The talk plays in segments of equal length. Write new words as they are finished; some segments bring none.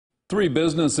Three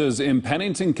businesses in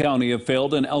Pennington County have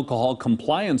failed an alcohol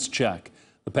compliance check.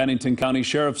 The Pennington County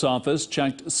Sheriff's Office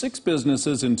checked 6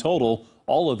 businesses in total.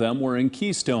 All of them were in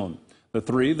Keystone. The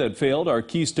 3 that failed are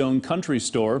Keystone Country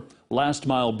Store, Last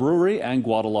Mile Brewery, and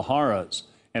Guadalajara's.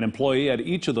 An employee at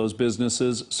each of those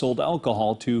businesses sold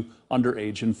alcohol to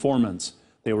underage informants.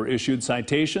 They were issued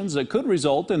citations that could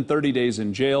result in 30 days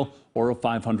in jail or a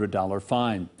 $500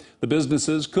 fine. The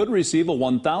businesses could receive a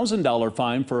 $1,000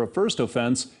 fine for a first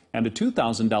offense and a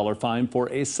 $2,000 fine for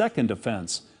a second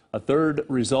offense. A third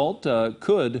result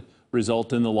could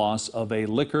result in the loss of a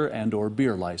liquor and/or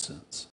beer license.